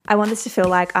I want this to feel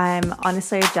like I'm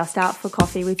honestly just out for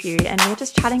coffee with you and we're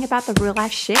just chatting about the real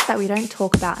life shit that we don't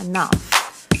talk about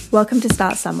enough. Welcome to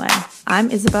Start Somewhere. I'm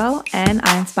Isabel and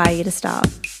I inspire you to start.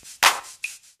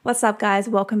 What's up, guys?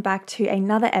 Welcome back to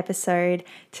another episode.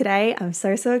 Today, I'm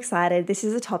so excited. This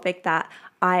is a topic that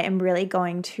I am really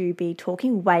going to be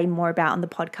talking way more about on the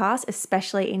podcast,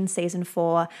 especially in season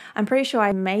 4. I'm pretty sure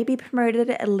I maybe promoted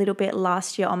it a little bit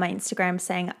last year on my Instagram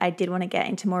saying I did want to get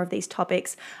into more of these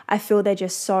topics. I feel they're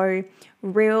just so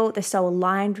real, they're so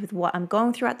aligned with what I'm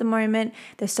going through at the moment,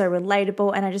 they're so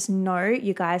relatable, and I just know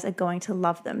you guys are going to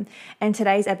love them. And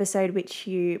today's episode, which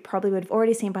you probably would have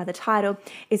already seen by the title,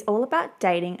 is all about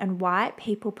dating and why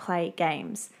people play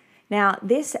games. Now,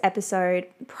 this episode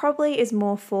probably is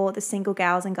more for the single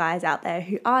gals and guys out there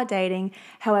who are dating.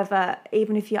 However,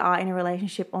 even if you are in a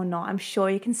relationship or not, I'm sure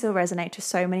you can still resonate to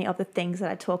so many of the things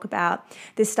that I talk about.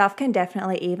 This stuff can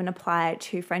definitely even apply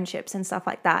to friendships and stuff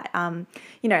like that.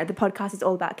 The podcast is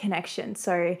all about connection.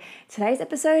 So today's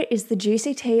episode is the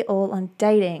juicy tea all on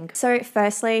dating. So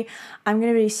firstly, I'm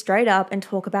going to be straight up and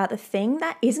talk about the thing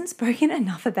that isn't spoken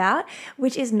enough about,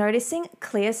 which is noticing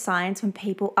clear signs when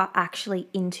people are actually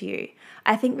into you.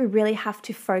 I think we really have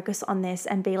to focus on this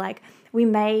and be like, we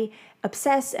may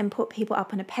obsess and put people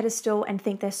up on a pedestal and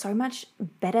think they're so much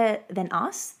better than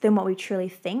us, than what we truly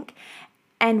think.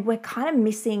 And we're kind of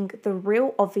missing the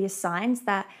real obvious signs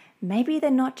that maybe they're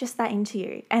not just that into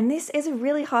you. And this is a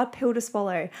really hard pill to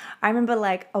swallow. I remember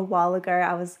like a while ago,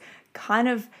 I was kind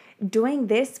of doing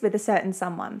this with a certain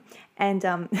someone. And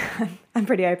I'm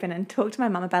pretty open and talk to my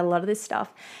mum about a lot of this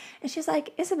stuff. And she's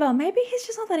like, Isabel, maybe he's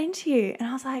just not that into you. And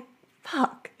I was like,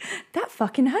 fuck, that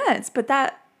fucking hurts. But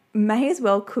that may as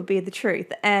well could be the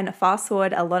truth. And fast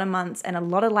forward a lot of months and a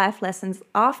lot of life lessons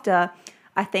after,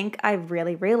 I think I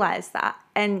really realized that.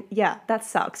 And yeah, that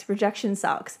sucks. Rejection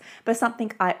sucks. But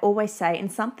something I always say,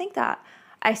 and something that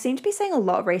I seem to be saying a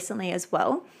lot recently as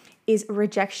well, is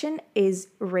rejection is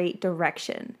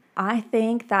redirection. I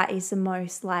think that is the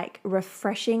most like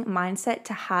refreshing mindset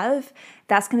to have.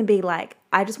 That's going to be like,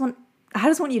 I just want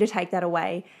you to take that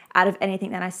away out of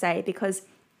anything that I say, because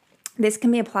this can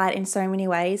be applied in so many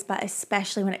ways, but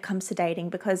especially when it comes to dating,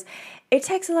 because it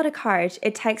takes a lot of courage.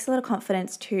 It takes a lot of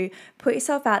confidence to put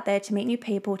yourself out there, to meet new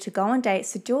people, to go on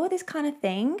dates, to do all this kind of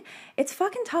thing. It's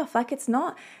fucking tough. Like, it's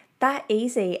not that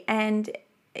easy. And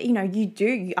you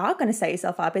are going to set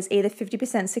yourself up as either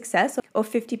 50% success or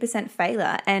 50%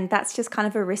 failure. And that's just kind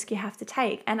of a risk you have to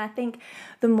take. And I think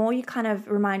the more you kind of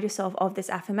remind yourself of this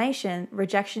affirmation,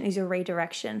 rejection is your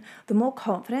redirection, the more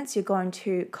confidence you're going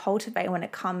to cultivate when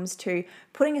it comes to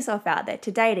putting yourself out there,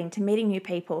 to dating, to meeting new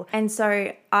people. And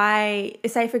so I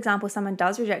say, for example, someone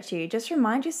does reject you, just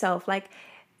remind yourself, like,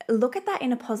 look at that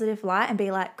in a positive light and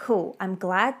be like, cool, I'm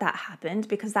glad that happened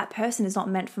because that person is not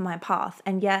meant for my path.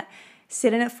 And yet,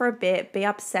 sit in it for a bit, be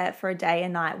upset for a day, a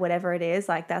night, whatever it is,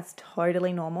 like that's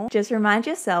totally normal. Just remind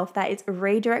yourself that it's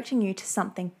redirecting you to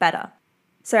something better.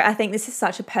 So I think this is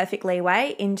such a perfect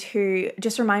leeway into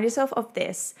just remind yourself of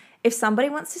this. If somebody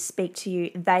wants to speak to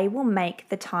you, they will make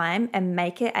the time and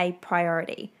make it a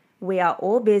priority. We are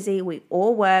all busy, we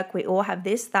all work, we all have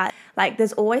this, that, like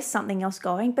there's always something else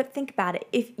going. But think about it.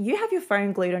 If you have your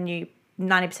phone glued on you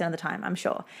 90% of the time, I'm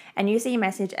sure, and you see a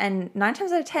message and 9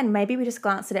 times out of 10, maybe we just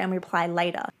glance at it and we reply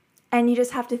later. And you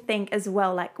just have to think as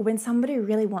well, like when somebody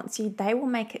really wants you, they will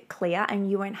make it clear and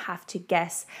you won't have to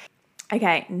guess.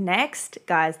 Okay, next,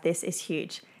 guys, this is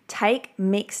huge. Take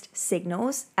mixed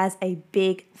signals as a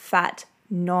big fat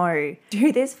no.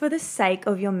 Do this for the sake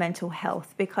of your mental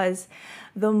health, because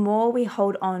the more we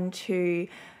hold on to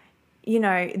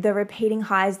the repeating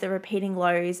highs, the repeating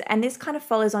lows. And this kind of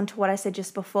follows on to what I said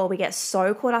just before. We get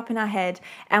so caught up in our head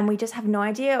and we just have no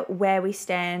idea where we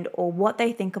stand or what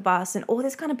they think of us and all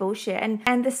this kind of bullshit.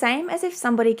 And the same as if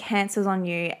somebody cancels on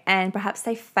you and perhaps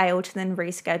they fail to then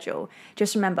reschedule.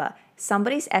 Just remember,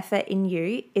 somebody's effort in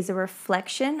you is a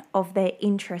reflection of their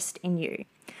interest in you.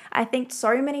 I think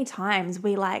so many times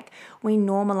we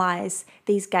normalize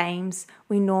these games,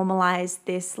 we normalize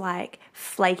this like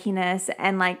flakiness,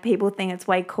 and like people think it's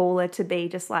way cooler to be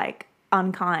just like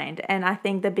unkind. And I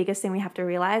think the biggest thing we have to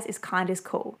realize is kind is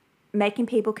cool. Making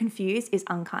people confused is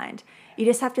unkind. You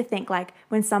just have to think like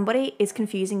when somebody is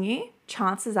confusing you,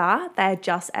 chances are they're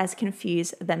just as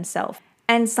confused themselves.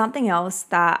 And something else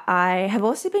that I have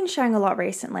also been showing a lot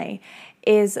recently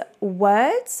is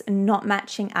words not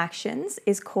matching actions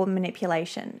is called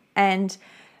manipulation. And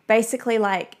basically,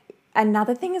 like,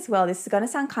 another thing as well, this is going to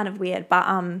sound kind of weird, but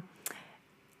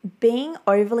being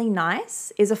overly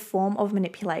nice is a form of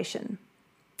manipulation.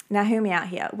 Now, hear me out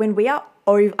here. When we are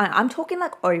I'm talking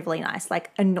like overly nice,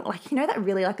 like that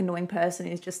really like annoying person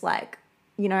is just like,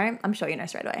 I'm sure you know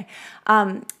straight away.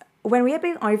 When we are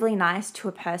being overly nice to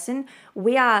a person,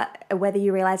 we are, whether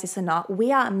you realize this or not,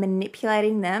 we are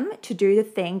manipulating them to do the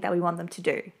thing that we want them to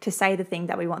do, to say the thing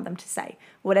that we want them to say,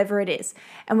 whatever it is.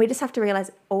 And we just have to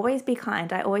realize, always be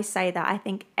kind. I always say that. I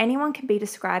think anyone can be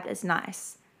described as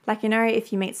nice. Like,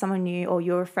 if you meet someone new or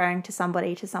you're referring to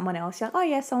somebody to someone else, you're like, oh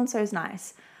yeah, so-and-so is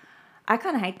nice. I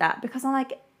kind of hate that because I'm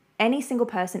like, any single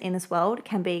person in this world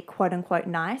can be quote unquote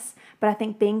nice, but I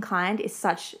think being kind is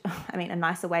such, a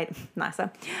nicer way,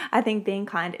 nicer. I think being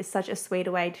kind is such a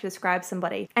sweeter way to describe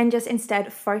somebody, and just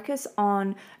instead focus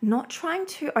on not trying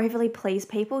to overly please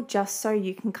people just so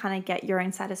you can kind of get your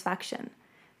own satisfaction.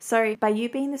 So by you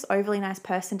being this overly nice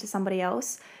person to somebody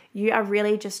else, you are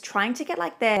really just trying to get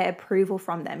like their approval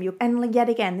from them. And yet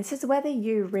again, this is whether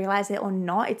you realize it or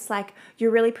not. It's like you're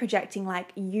really projecting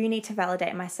like, you need to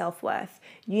validate my self-worth.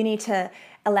 You need to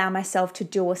allow myself to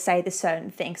do or say this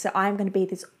certain thing. So I'm going to be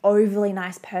this overly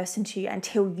nice person to you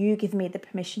until you give me the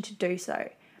permission to do so.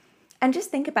 And just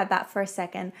think about that for a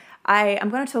second. I'm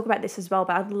going to talk about this as well,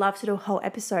 but I'd love to do a whole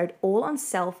episode all on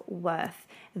self-worth.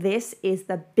 This is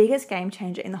the biggest game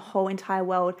changer in the whole entire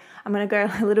world. I'm going to go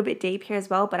a little bit deep here as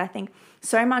well, but I think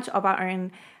so much of our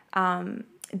own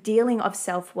dealing of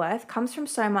self-worth comes from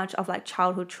so much of like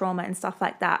childhood trauma and stuff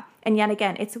like that. And yet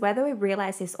again, it's whether we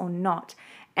realize this or not.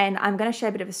 And I'm going to share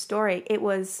a bit of a story. It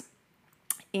was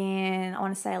in, I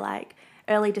want to say like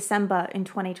early December in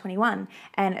 2021,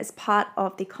 and as part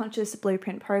of the Conscious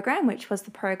Blueprint program, which was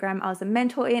the program I was a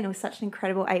mentor in. It was such an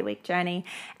incredible 8-week journey,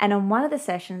 and on one of the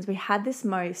sessions we had this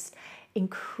most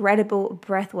incredible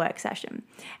breathwork session.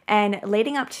 And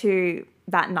leading up to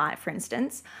that night, for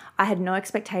instance, I had no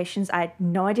expectations. I had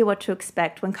no idea what to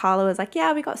expect. When Carla was like,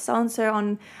 yeah, we got so-and-so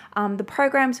on the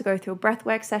program to go through a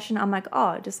breathwork session, I'm like,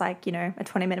 oh, just like, a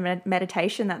 20-minute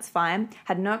meditation, that's fine.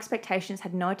 Had no expectations,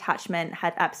 had no attachment,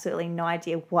 had absolutely no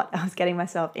idea what I was getting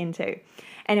myself into.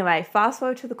 Anyway, fast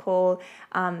forward to the call.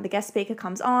 The guest speaker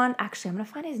comes on. Actually, I'm going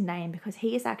to find his name because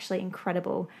he is actually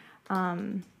incredible.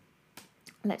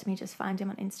 Let me just find him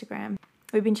on Instagram.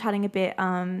 We've been chatting a bit.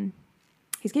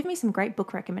 He's given me some great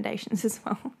book recommendations as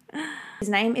well. His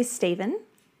name is Stephen.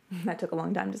 That took a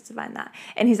long time just to find that.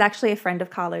 And he's actually a friend of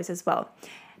Carlo's as well.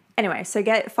 Anyway, so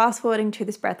fast forwarding to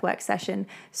this breathwork session.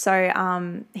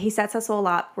 So he sets us all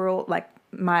up. We're all like,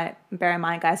 bear in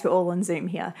mind, guys, we're all on Zoom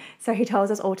here. So he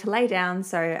tells us all to lay down.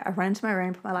 So I run into my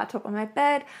room, put my laptop on my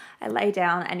bed, I lay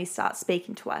down, and he starts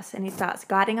speaking to us, and he starts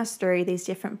guiding us through these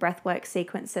different breathwork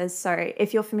sequences. So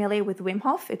if you're familiar with Wim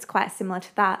Hof, it's quite similar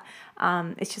to that.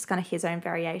 It's just kind of his own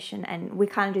variation, and we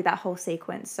kind of do that whole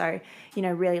sequence. So,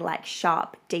 really like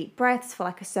sharp, deep breaths for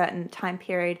like a certain time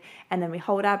period, and then we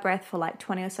hold our breath for like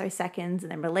 20 or so seconds,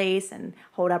 and then release and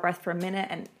hold our breath for a minute.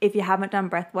 And if you haven't done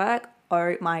breath work,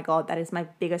 oh my God, that is my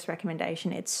biggest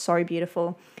recommendation. It's so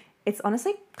beautiful. It's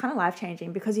honestly kind of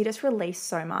life-changing because you just release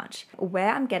so much. Where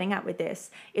I'm getting at with this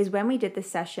is when we did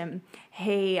this session,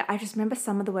 I just remember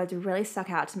some of the words really stuck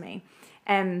out to me.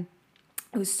 And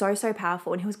it was so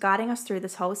powerful. And he was guiding us through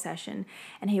this whole session.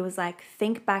 And he was like,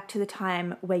 think back to the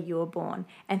time where you were born,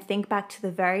 and think back to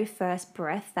the very first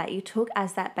breath that you took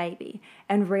as that baby,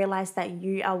 and realize that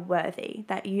you are worthy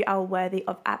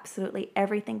of absolutely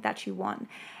everything that you want.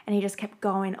 And he just kept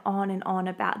going on and on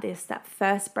about this, that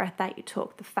first breath that you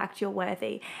took, the fact you're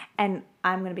worthy. And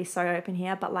I'm going to be so open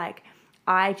here, but like,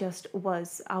 I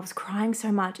was crying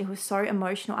so much. It was so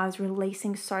emotional. I was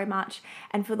releasing so much.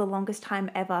 And for the longest time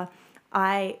ever,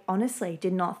 I honestly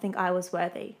did not think I was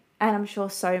worthy. And I'm sure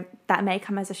that may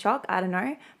come as a shock, I don't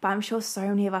know, but I'm sure so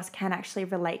many of us can actually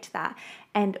relate to that.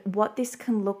 And what this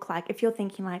can look like, if you're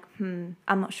thinking like, I'm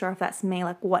not sure if that's me,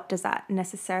 like what does that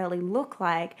necessarily look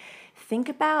like? Think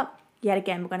about, yet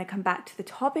again, we're going to come back to the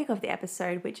topic of the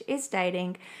episode, which is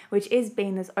dating, which is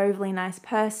being this overly nice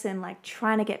person, like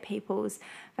trying to get people's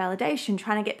validation,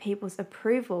 trying to get people's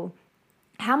approval.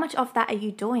 How much of that are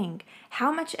you doing?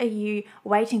 How much are you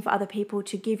waiting for other people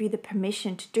to give you the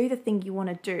permission to do the thing you want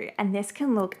to do? And this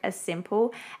can look as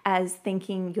simple as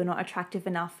thinking you're not attractive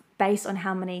enough based on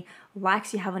how many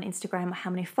likes you have on Instagram or how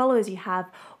many followers you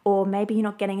have, or maybe you're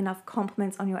not getting enough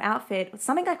compliments on your outfit,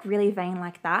 something like really vain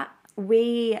like that.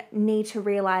 We need to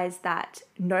realize that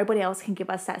nobody else can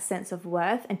give us that sense of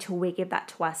worth until we give that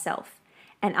to ourselves.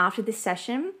 And after this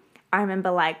session, I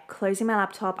remember like closing my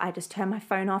laptop. I just turned my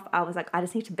phone off. I was like, I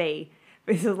just need to be.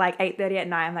 This was like 8:30 at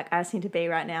night. I'm like, I just need to be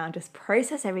right now and just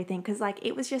process everything, because like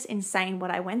it was just insane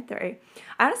what I went through.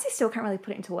 I honestly still can't really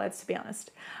put it into words, to be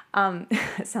honest.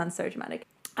 It sounds so dramatic.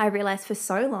 I realized for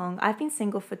so long, I've been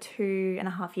single for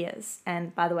 2.5 years.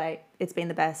 And by the way, it's been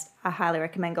the best. I highly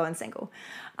recommend going single.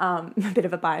 A bit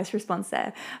of a biased response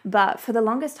there. But for the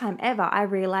longest time ever, I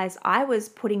realized I was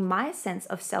putting my sense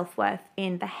of self-worth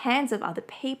in the hands of other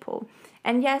people.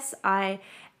 And yes, I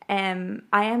am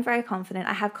very confident.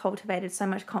 I have cultivated so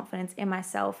much confidence in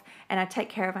myself, and I take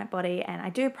care of my body, and I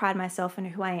do pride myself in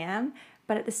who I am.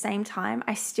 But at the same time,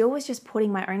 I still was just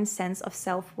putting my own sense of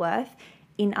self-worth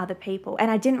in other people. And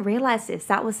I didn't realize this.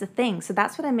 That was the thing. So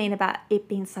that's what I mean about it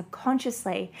being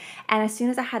subconsciously. And as soon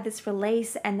as I had this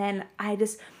release, and then I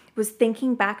just was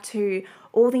thinking back to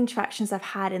all the interactions I've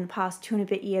had in the past 2 and a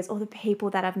bit years, all the people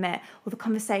that I've met, all the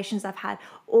conversations I've had,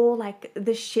 all like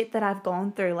the shit that I've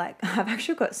gone through. Like, I've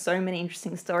actually got so many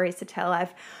interesting stories to tell.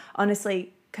 I've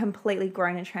honestly completely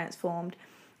grown and transformed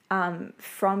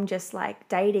from just like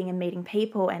dating and meeting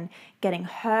people and getting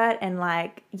hurt. And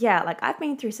like, yeah, like I've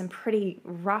been through some pretty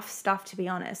rough stuff, to be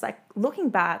honest. Like looking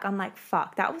back, I'm like,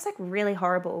 fuck, that was like really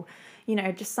horrible. You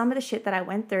know, just some of the shit that I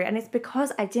went through. And it's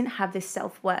because I didn't have this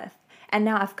self-worth. And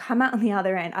now I've come out on the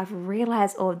other end. I've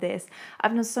realized all of this.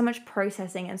 I've done so much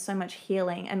processing and so much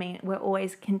healing. I mean, we're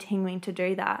always continuing to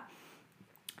do that.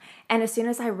 And as soon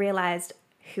as I realized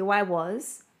who I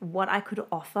was, what I could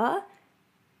offer,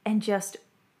 and just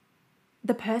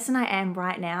the person I am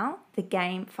right now, the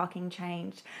game fucking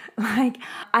changed. Like,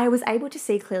 I was able to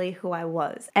see clearly who I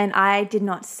was, and I did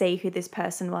not see who this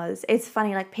person was. It's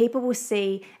funny, like people will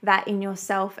see that in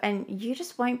yourself and you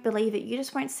just won't believe it. You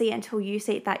just won't see it until you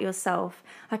see that yourself.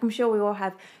 Like, I'm sure we all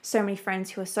have so many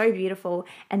friends who are so beautiful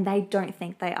and they don't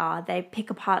think they are. They pick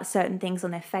apart certain things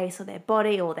on their face or their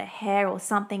body or their hair or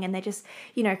something, and they're just,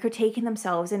 you know, critiquing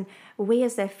themselves. And we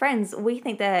as their friends, we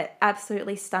think they're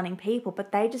absolutely stunning people,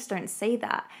 but they just don't see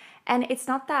that. And it's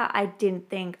not that I didn't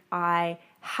think I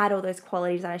had all those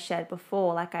qualities that I shared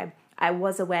before. Like I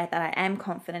was aware that I am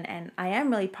confident and I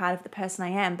am really proud of the person I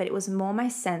am, but it was more my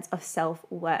sense of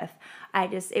self-worth.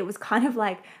 It was kind of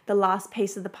like the last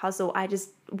piece of the puzzle. It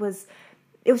was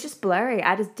just blurry.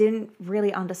 I just didn't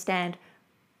really understand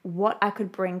what I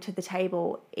could bring to the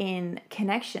table in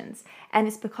connections. And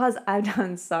it's because I've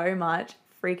done so much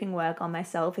freaking work on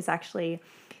myself.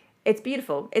 It's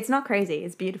beautiful. It's not crazy.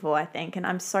 It's beautiful, I think. And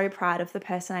I'm so proud of the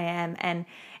person I am. And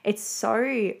it's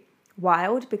so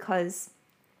wild because,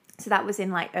 so that was in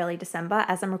like early December.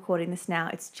 As I'm recording this now,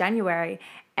 it's January.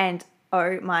 And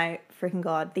oh my freaking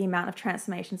God, the amount of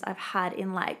transformations I've had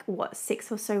in like,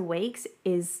 6 or so weeks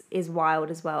is wild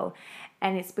as well.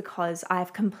 And it's because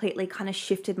I've completely kind of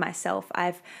shifted myself.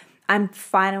 I'm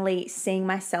finally seeing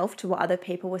myself to what other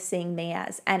people were seeing me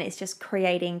as. And it's just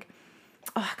creating,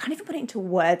 I can't even put it into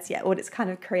words yet what it's kind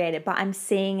of created, but I'm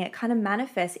seeing it kind of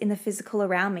manifest in the physical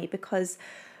around me, because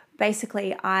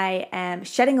basically I am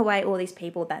shedding away all these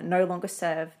people that no longer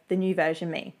serve the new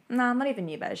version me. No, I'm not even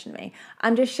new version me.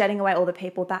 I'm just shedding away all the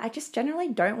people that I just generally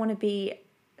don't want to be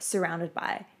surrounded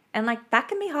by. And like that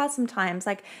can be hard sometimes,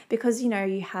 like because, you know,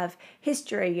 you have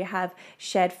history, you have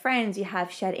shared friends, you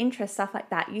have shared interests, stuff like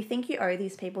that. You think you owe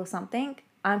these people something.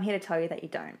 I'm here to tell you that you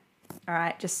don't. All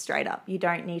right, just straight up. You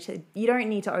don't need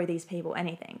to owe these people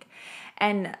anything.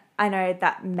 And I know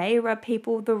that may rub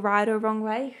people the right or wrong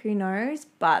way, who knows,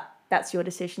 but that's your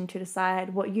decision to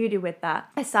decide what you do with that.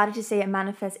 I started to see it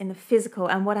manifest in the physical,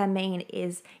 and what I mean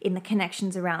is in the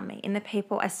connections around me, in the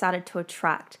people I started to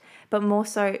attract, but more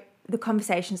so the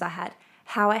conversations I had,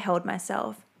 how I held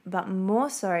myself, but more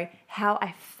so how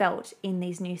I felt in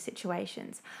these new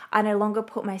situations. I no longer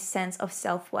put my sense of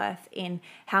self-worth in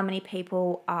how many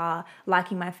people are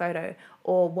liking my photo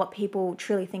or what people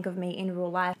truly think of me in real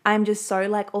life. I'm just so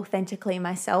like authentically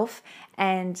myself.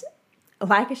 And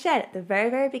like I said at the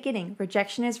very, very beginning,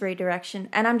 rejection is redirection.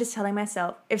 And I'm just telling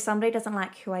myself, if somebody doesn't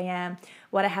like who I am,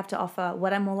 what I have to offer,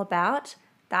 what I'm all about,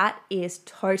 that is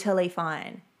totally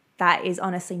fine. That is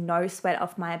honestly no sweat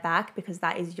off my back, because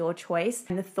that is your choice.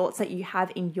 And the thoughts that you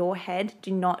have in your head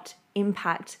do not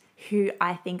impact who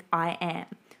I think I am.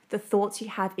 The thoughts you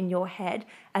have in your head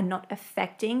are not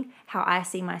affecting how I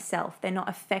see myself. They're not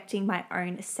affecting my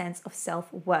own sense of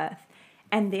self-worth.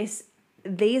 And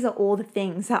these are all the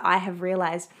things that I have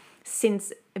realized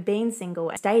since being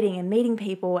single, dating and meeting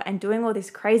people and doing all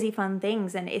these crazy fun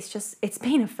things. And it's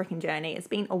been a freaking journey. It's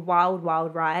been a wild,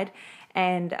 wild ride.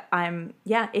 And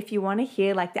if you want to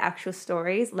hear like the actual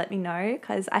stories, let me know,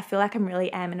 because I feel like I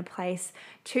really am in a place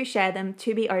to share them,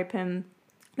 to be open.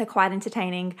 They're quite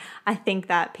entertaining. I think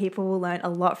that people will learn a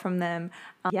lot from them.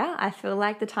 I feel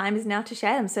like the time is now to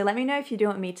share them. So let me know if you do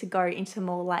want me to go into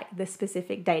more like the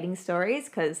specific dating stories,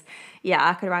 because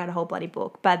I could write a whole bloody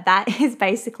book. But that is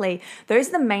basically, those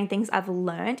are the main things I've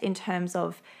learned in terms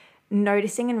of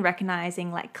noticing and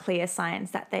recognizing like clear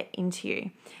signs that they're into you.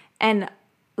 And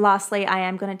lastly, I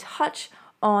am going to touch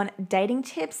on dating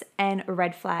tips and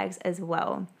red flags as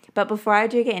well. But before I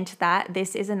do get into that,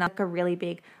 this is a really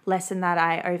big lesson that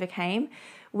I overcame,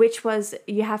 which was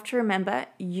you have to remember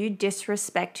you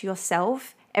disrespect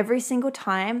yourself every single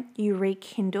time you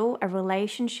rekindle a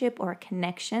relationship or a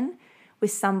connection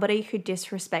with somebody who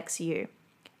disrespects you.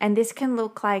 And this can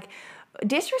look like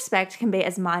disrespect can be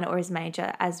as minor or as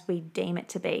major as we deem it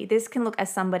to be. This can look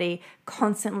as somebody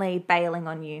constantly bailing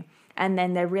on you, and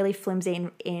then they're really flimsy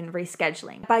in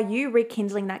rescheduling. By you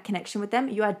rekindling that connection with them,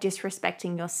 you are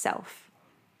disrespecting yourself.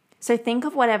 So think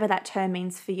of whatever that term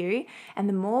means for you. And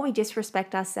the more we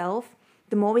disrespect ourselves,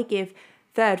 the more we give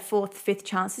third, fourth, fifth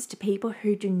chances to people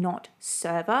who do not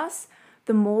serve us,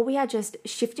 the more we are just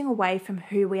shifting away from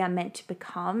who we are meant to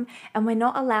become, and we're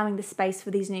not allowing the space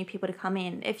for these new people to come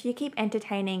in. If you keep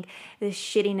entertaining this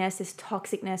shittiness, this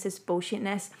toxicness, this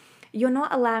bullshitness, you're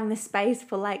not allowing the space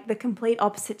for like the complete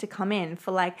opposite to come in,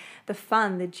 for like the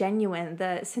fun, the genuine,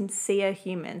 the sincere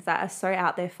humans that are so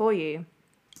out there for you.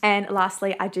 And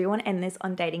lastly, I do want to end this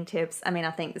on dating tips. I mean,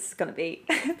 I think this is going to be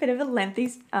a bit of a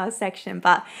lengthy section,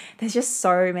 but there's just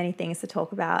so many things to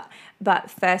talk about.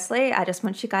 But firstly, I just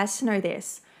want you guys to know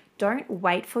this. Don't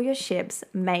wait for your ships,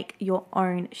 make your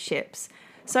own ships.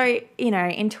 So,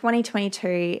 in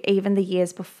 2022, even the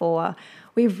years before,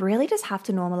 we really just have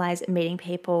to normalize meeting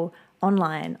people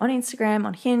online, on Instagram,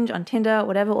 on Hinge, on Tinder,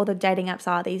 whatever all the dating apps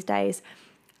are these days.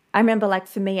 I remember, like,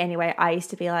 for me anyway, I used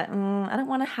to be like, I don't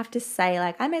want to have to say,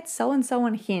 like, I met so-and-so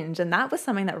on Hinge. And that was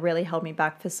something that really held me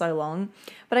back for so long.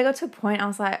 But I got to a point, I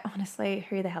was like, honestly,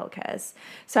 who the hell cares?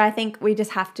 So I think we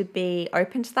just have to be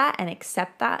open to that and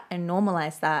accept that and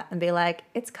normalize that and be like,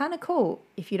 it's kind of cool.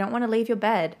 If you don't want to leave your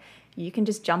bed, you can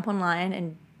just jump online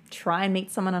and try and meet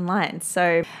someone online.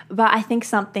 So, but I think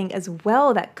something as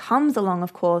well that comes along,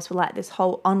 of course, with like this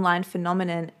whole online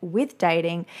phenomenon with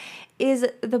dating is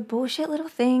the bullshit little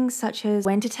things such as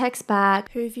when to text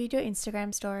back, who viewed your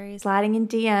Instagram stories, sliding in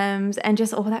DMs, and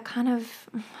just all that kind of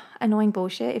annoying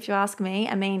bullshit, if you ask me.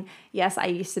 I mean, yes, I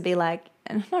used to be like,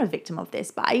 and I'm not a victim of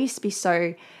this, but I used to be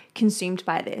so consumed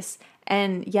by this.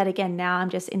 And yet again, now I'm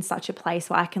just in such a place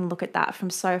where I can look at that from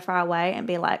so far away and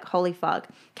be like, holy fuck,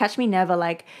 catch me never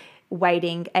like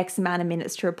waiting X amount of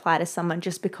minutes to reply to someone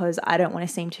just because I don't want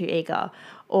to seem too eager.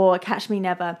 Or catch me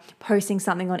never posting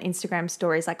something on Instagram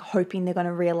stories, like hoping they're going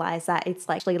to realize that it's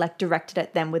like actually like directed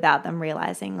at them without them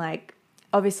realizing. Like,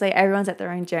 obviously everyone's at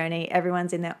their own journey.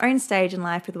 Everyone's in their own stage in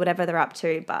life with whatever they're up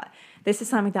to. But this is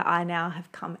something that I now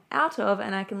have come out of,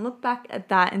 and I can look back at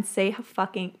that and see how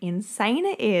fucking insane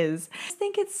it is. I just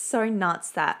think it's so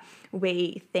nuts that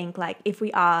we think like if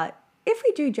we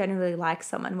do generally like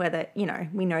someone, whether,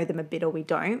 we know them a bit or we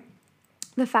don't,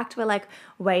 the fact we're like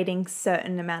waiting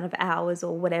certain amount of hours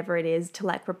or whatever it is to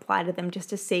like reply to them just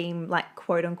to seem like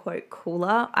quote unquote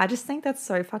cooler, I just think that's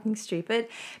so fucking stupid.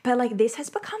 But like this has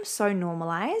become so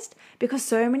normalized because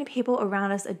so many people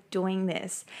around us are doing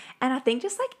this. And I think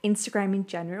just like Instagram in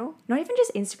general, not even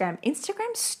just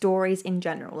Instagram stories in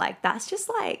general, like that's just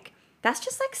like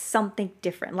something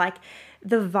different. Like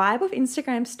the vibe of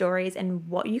Instagram stories and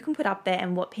what you can put up there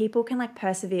and what people can like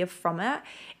persevere from it,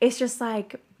 it's just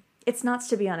like, it's nuts,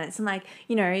 to be honest. And like,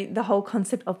 the whole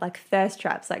concept of like thirst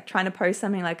traps, like trying to post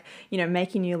something like,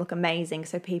 making you look amazing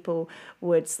so people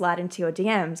would slide into your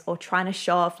DMs, or trying to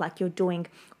show off like you're doing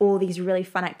all these really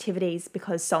fun activities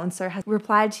because so-and-so has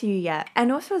replied to you yet.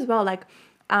 And also as well, like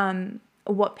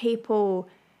what people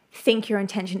think your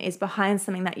intention is behind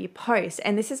something that you post.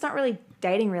 And this is not really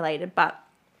dating related, but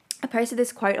I posted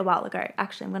this quote a while ago.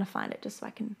 Actually, I'm going to find it just so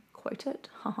I can quote it.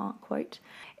 Quote.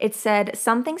 It said,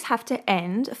 "Some things have to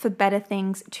end for better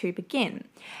things to begin."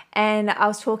 And I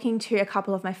was talking to a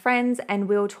couple of my friends, and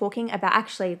we were talking about,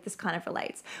 actually, this kind of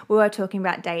relates. We were talking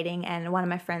about dating, and one of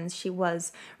my friends, she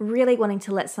was really wanting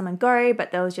to let someone go,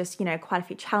 but there was just, quite a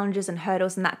few challenges and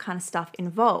hurdles and that kind of stuff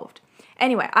involved.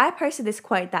 Anyway, I posted this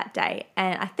quote that day,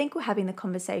 and I think we're having the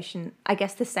conversation, I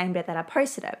guess, the same day that I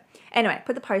posted it. Anyway,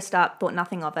 put the post up, thought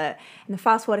nothing of it. And then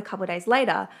fast forward a couple of days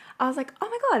later, I was like, oh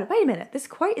my God, wait a minute. This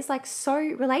quote is like so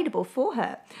relatable for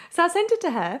her. So I sent it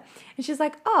to her, and she's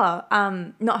like,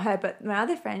 not her, but my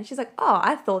other friend. She's like,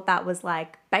 I thought that was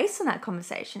like based on that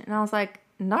conversation. And I was like,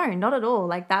 no, not at all.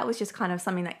 Like that was just kind of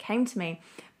something that came to me.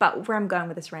 But where I'm going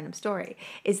with this random story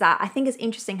is that I think it's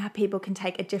interesting how people can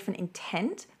take a different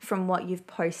intent from what you've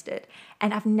posted.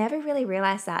 And I've never really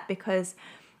realized that because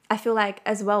I feel like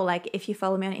as well, like if you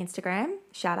follow me on Instagram,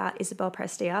 shout out Isabel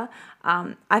Prestia,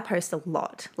 I post a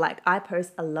lot. Like I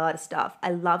post a lot of stuff.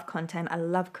 I love content. I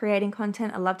love creating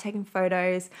content. I love taking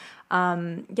photos.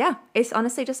 Yeah, it's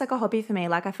honestly just like a hobby for me.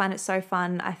 Like I find it so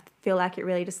fun. I feel like it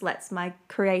really just lets my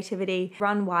creativity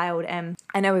run wild. And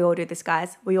I know we all do this,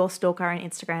 guys. We all stalk our own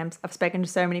Instagrams. I've spoken to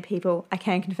so many people. I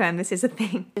can confirm this is a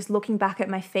thing. Just looking back at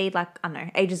my feed, like, I don't know,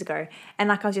 ages ago. And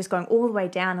like I was just going all the way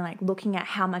down and like looking at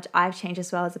how much I've changed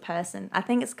as well as a person. I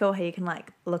think it's cool how you can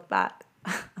like look back.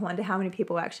 I wonder how many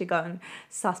people actually go and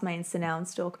suss my Insta now and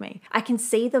stalk me. I can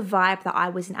see the vibe that I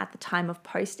was in at the time of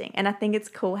posting. And I think it's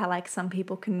cool how like some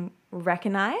people can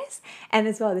recognize. And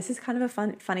as well, this is kind of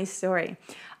a funny story.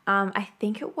 I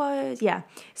think it was, yeah.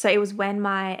 So it was when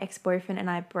my ex-boyfriend and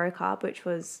I broke up, which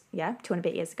was,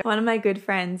 2.5 years ago. One of my good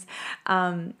friends,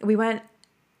 we weren't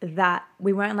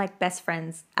like best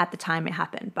friends at the time it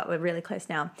happened, but we're really close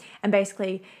now. And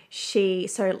basically we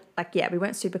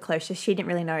weren't super close. So she didn't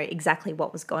really know exactly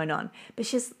what was going on. But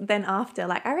she's then after,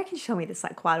 like, I reckon she told me this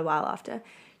like quite a while after.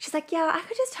 She's like, yeah, I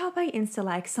could just tell by Insta,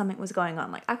 like something was going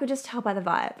on. Like I could just tell by the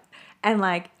vibe. And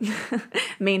like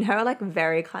me and her are like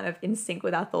very kind of in sync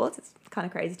with our thoughts. It's kind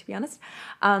of crazy to be honest.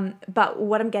 But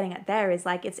what I'm getting at there is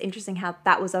like, it's interesting how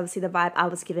that was obviously the vibe I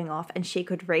was giving off and she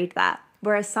could read that.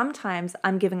 Whereas sometimes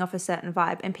I'm giving off a certain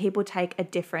vibe and people take a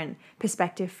different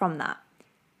perspective from that.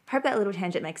 I hope that little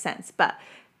tangent makes sense, but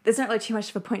there's not really too much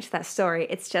of a point to that story.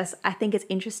 It's just, I think it's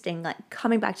interesting, like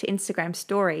coming back to Instagram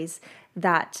stories,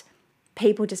 that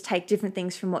people just take different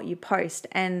things from what you post.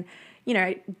 And, you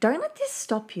know, don't let this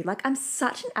stop you. Like I'm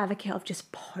such an advocate of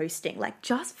just posting, like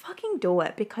just fucking do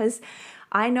it, because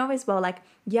I know as well, like,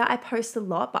 yeah, I post a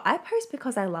lot, but I post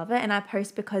because I love it. And I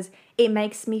post because it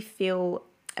makes me feel.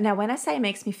 Now, when I say it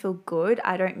makes me feel good,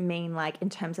 I don't mean like in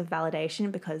terms of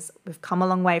validation, because we've come a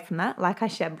long way from that. Like I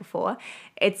shared before,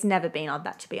 it's never been on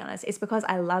that, to be honest. It's because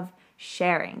I love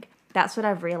sharing. That's what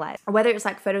I've realized. Whether it's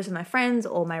like photos of my friends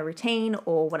or my routine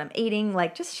or what I'm eating,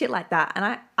 like just shit like that.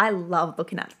 And I love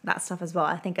looking at that stuff as well.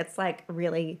 I think it's like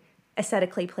really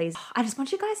aesthetically pleasing. I just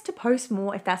want you guys to post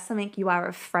more if that's something you are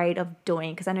afraid of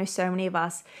doing, because I know so many of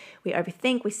us, we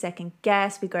overthink, we second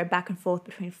guess, we go back and forth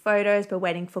between photos, we're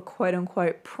waiting for quote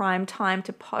unquote prime time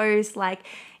to post. Like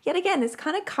yet again, this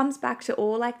kind of comes back to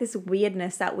all like this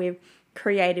weirdness that we've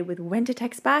created with when to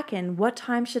text back and what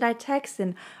time should I text,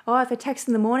 and if I text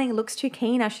in the morning it looks too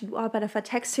keen, but if I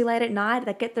text too late at night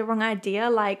I get the wrong idea.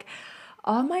 Like,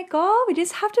 oh my God, we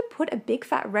just have to put a big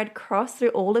fat red cross through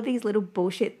all of these little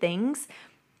bullshit things,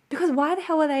 because why the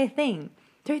hell are they a thing?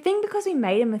 They're a thing because we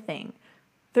made them a thing.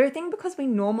 They're a thing because we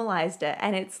normalized it.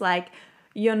 And it's like,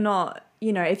 you're not,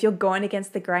 if you're going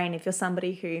against the grain, if you're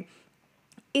somebody who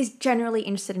is generally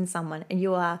interested in someone and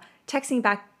you are texting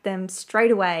back them straight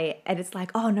away and it's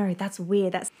like, oh no, that's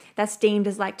weird, that's deemed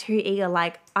as like too eager.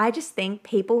 Like I just think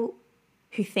people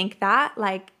who think that,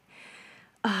 like,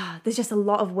 there's just a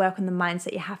lot of work on the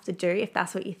mindset you have to do if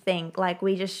that's what you think. Like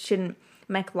we just shouldn't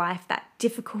make life that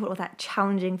difficult or that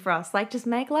challenging for us. Like just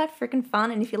make life freaking fun,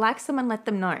 and if you like someone, let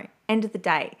them know. End of the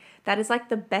day. That is like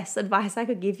the best advice I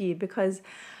could give you, because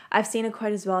I've seen a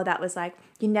quote as well that was like,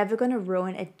 you're never going to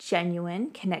ruin a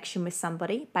genuine connection with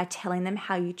somebody by telling them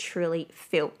how you truly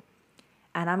feel.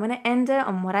 And I'm going to end it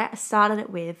on what I started it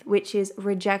with, which is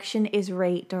rejection is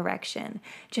redirection.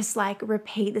 Just like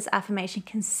repeat this affirmation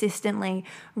consistently,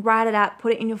 write it out,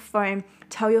 put it in your phone,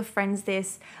 tell your friends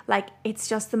this. Like it's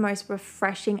just the most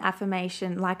refreshing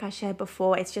affirmation. Like I shared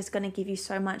before, it's just going to give you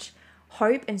so much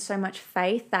hope and so much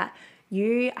faith that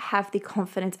you have the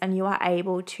confidence and you are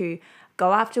able to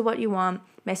go after what you want,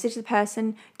 message the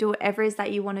person, do whatever it is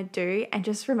that you want to do, and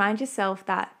just remind yourself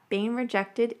that being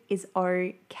rejected is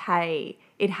okay.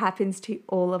 It happens to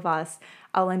all of us.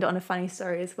 I'll end on a funny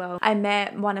story as well. I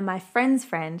met one of my friend's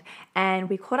friend and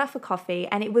we caught up for coffee,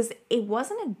 and it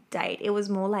wasn't a date. It was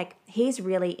more like he's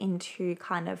really into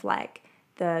kind of like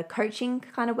the coaching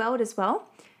kind of world as well,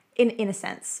 in a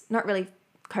sense. Not really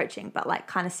coaching, but like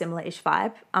kind of similar-ish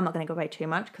vibe. I'm not going to go away too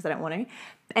much because I don't want to.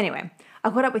 Anyway, I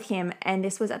caught up with him, and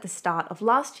this was at the start of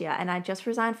last year, and I just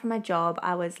resigned from my job.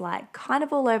 I was like kind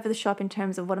of all over the shop in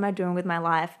terms of what am I doing with my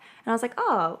life, and I was like,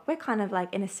 oh, we're kind of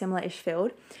like in a similar-ish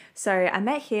field. So I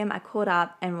met him, I caught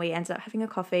up, and we ended up having a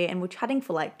coffee, and we're chatting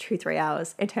for like 2-3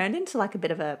 hours. It turned into like a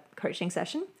bit of a coaching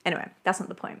session. Anyway, that's not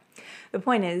the point. The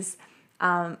point is,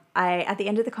 at the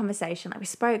end of the conversation, I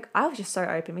was just so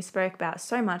open. We spoke about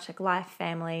so much, like life,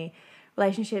 family,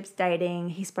 relationships, dating.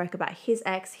 He spoke about his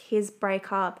ex, his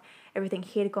breakup, everything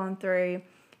he had gone through.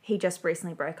 He just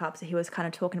recently broke up, so he was kind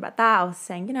of talking about that. I was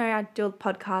saying, I do a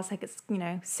podcast, like it's,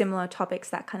 similar topics,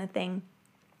 that kind of thing.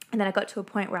 And then I got to a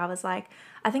point where I was like,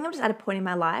 I think I'm just at a point in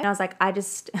my life. And I was like, I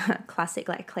just, classic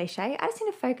like cliche, I just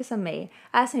need to focus on me.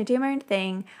 I just need to do my own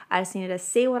thing. I just need to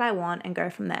see what I want and go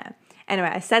from there. Anyway,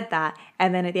 I said that.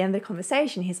 And then at the end of the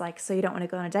conversation, he's like, so you don't want to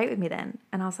go on a date with me then?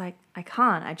 And I was like, I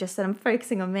can't. I just said I'm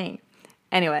focusing on me.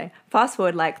 Anyway, fast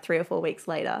forward like 3 or 4 weeks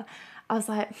later, I was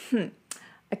like,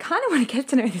 I kind of want to get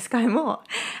to know this guy more.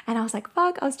 And I was like,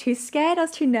 fuck, I was too scared. I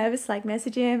was too nervous to like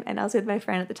message him. And I was with my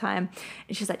friend at the time.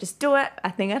 And she's like, just do it. I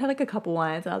think I had like a couple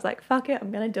wines. And I was like, fuck it,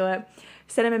 I'm going to do it.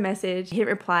 Sent him a message. He didn't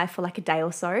reply for like a day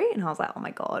or so. And I was like, oh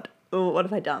my God, what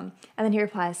have I done? And then he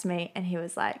replies to me and he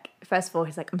was like, first of all,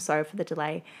 he's like, I'm sorry for the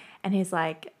delay. And he's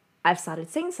like, I've started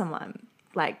seeing someone.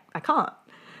 Like, I can't.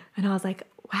 And I was like,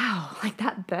 wow, like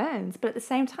that burns. But at the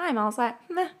same time, I was like,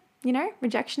 meh, you know,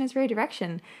 rejection is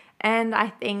redirection. And I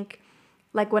think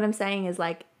like what I'm saying is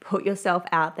like, put yourself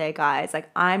out there, guys. Like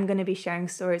I'm going to be sharing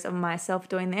stories of myself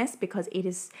doing this because it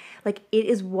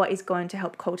is what is going to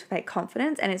help cultivate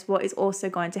confidence. And it's what is also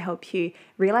going to help you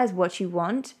realize what you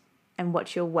want and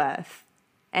what you're worth.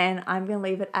 And I'm going to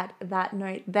leave it at that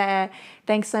note there.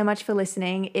 Thanks so much for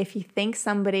listening. If you think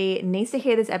somebody needs to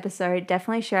hear this episode,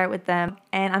 definitely share it with them.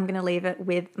 And I'm going to leave it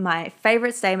with my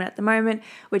favorite statement at the moment,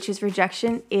 which is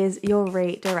rejection is your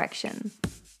redirection.